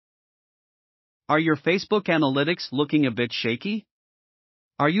Are your Facebook analytics looking a bit shaky?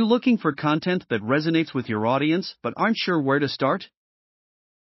 Are you looking for content that resonates with your audience but aren't sure where to start?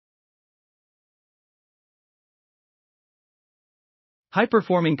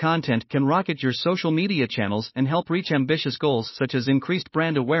 High-performing content can rocket your social media channels and help reach ambitious goals such as increased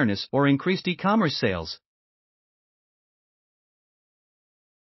brand awareness or increased e-commerce sales.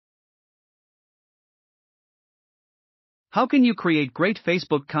 How can you create great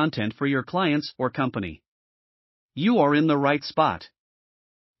Facebook content for your clients or company? You are in the right spot.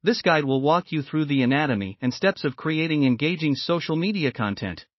 This guide will walk you through the anatomy and steps of creating engaging social media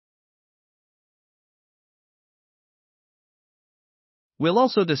content. We'll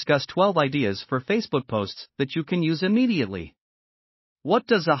also discuss 12 ideas for Facebook posts that you can use immediately. What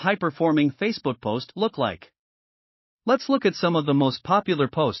does a high-performing Facebook post look like? Let's look at some of the most popular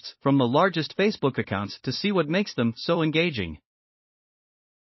posts from the largest Facebook accounts to see what makes them so engaging.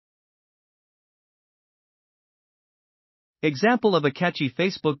 Example of a catchy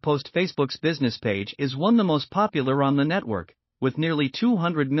Facebook post. Facebook's business page is one of the most popular on the network, with nearly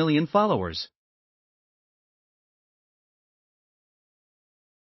 200 million followers.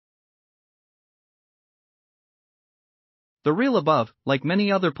 The reel above, like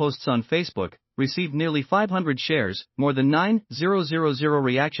many other posts on Facebook, received nearly 500 shares, more than 9,000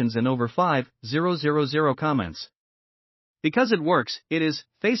 reactions and over 5,000 comments. Because it works,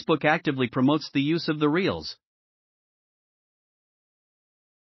 Facebook actively promotes the use of the reels.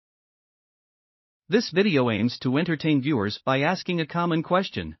 This video aims to entertain viewers by asking a common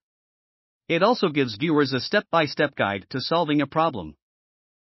question. It also gives viewers a step-by-step guide to solving a problem.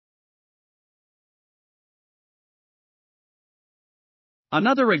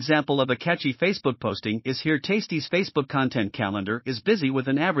 Another example of a catchy Facebook posting is here. Tasty's Facebook content calendar is busy with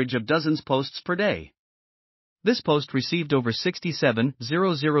an average of dozens posts per day. This post received over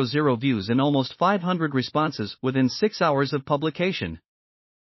 67,000 views and almost 500 responses within 6 hours of publication.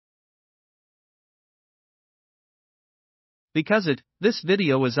 Because this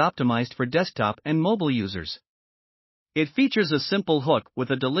video is optimized for desktop and mobile users. It features a simple hook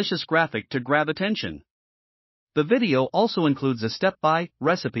with a delicious graphic to grab attention. The video also includes a step-by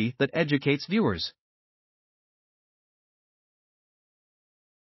recipe that educates viewers.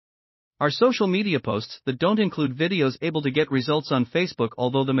 Are social media posts that don't include videos able to get results on Facebook?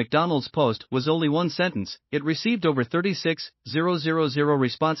 Although the McDonald's post was only one sentence, it received over 36,000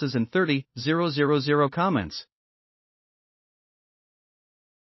 responses and 30,000 comments.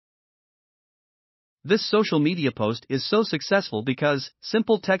 This social media post is so successful because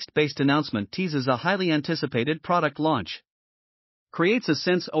simple text-based announcement teases a highly anticipated product launch. Creates a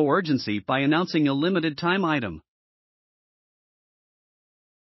sense of urgency by announcing a limited time item.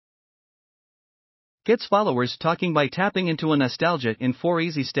 Gets followers talking by tapping into a nostalgia in 4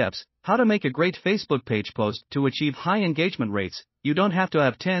 easy steps. How to make a great Facebook page post to achieve high engagement rates. You don't have to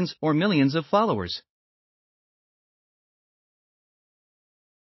have tens or millions of followers.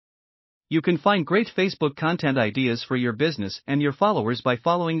 You can find great Facebook content ideas for your business and your followers by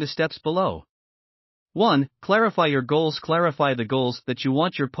following the steps below. 1. Clarify your goals. Clarify the goals that you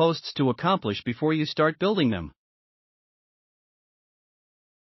want your posts to accomplish before you start building them.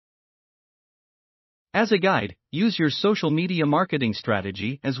 As a guide, use your social media marketing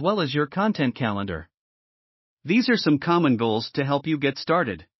strategy as well as your content calendar. These are some common goals to help you get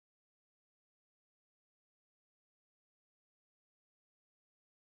started.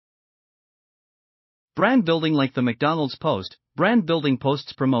 Brand building. Like the McDonald's post, brand building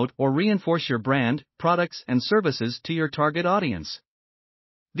posts promote or reinforce your brand, products, and services to your target audience.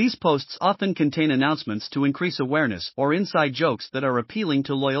 These posts often contain announcements to increase awareness or inside jokes that are appealing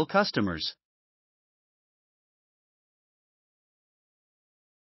to loyal customers.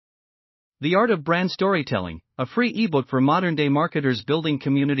 The Art of Brand Storytelling, a free ebook for modern-day marketers building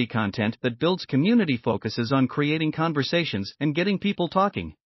community content that builds community, focuses on creating conversations and getting people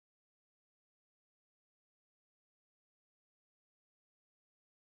talking.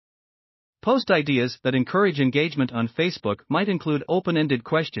 Post ideas that encourage engagement on Facebook might include open-ended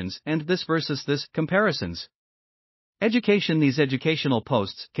questions and this versus this comparisons. Education. These educational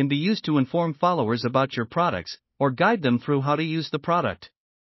posts can be used to inform followers about your products or guide them through how to use the product.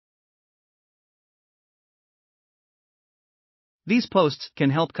 These posts can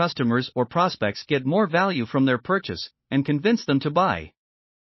help customers or prospects get more value from their purchase and convince them to buy.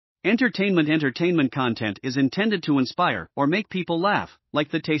 Entertainment content is intended to inspire or make people laugh, like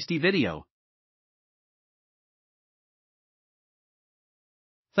the Tasty video.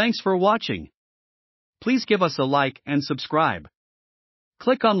 Thanks for watching. Please give us a like and subscribe.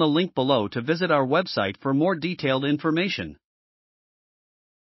 Click on the link below to visit our website for more detailed information.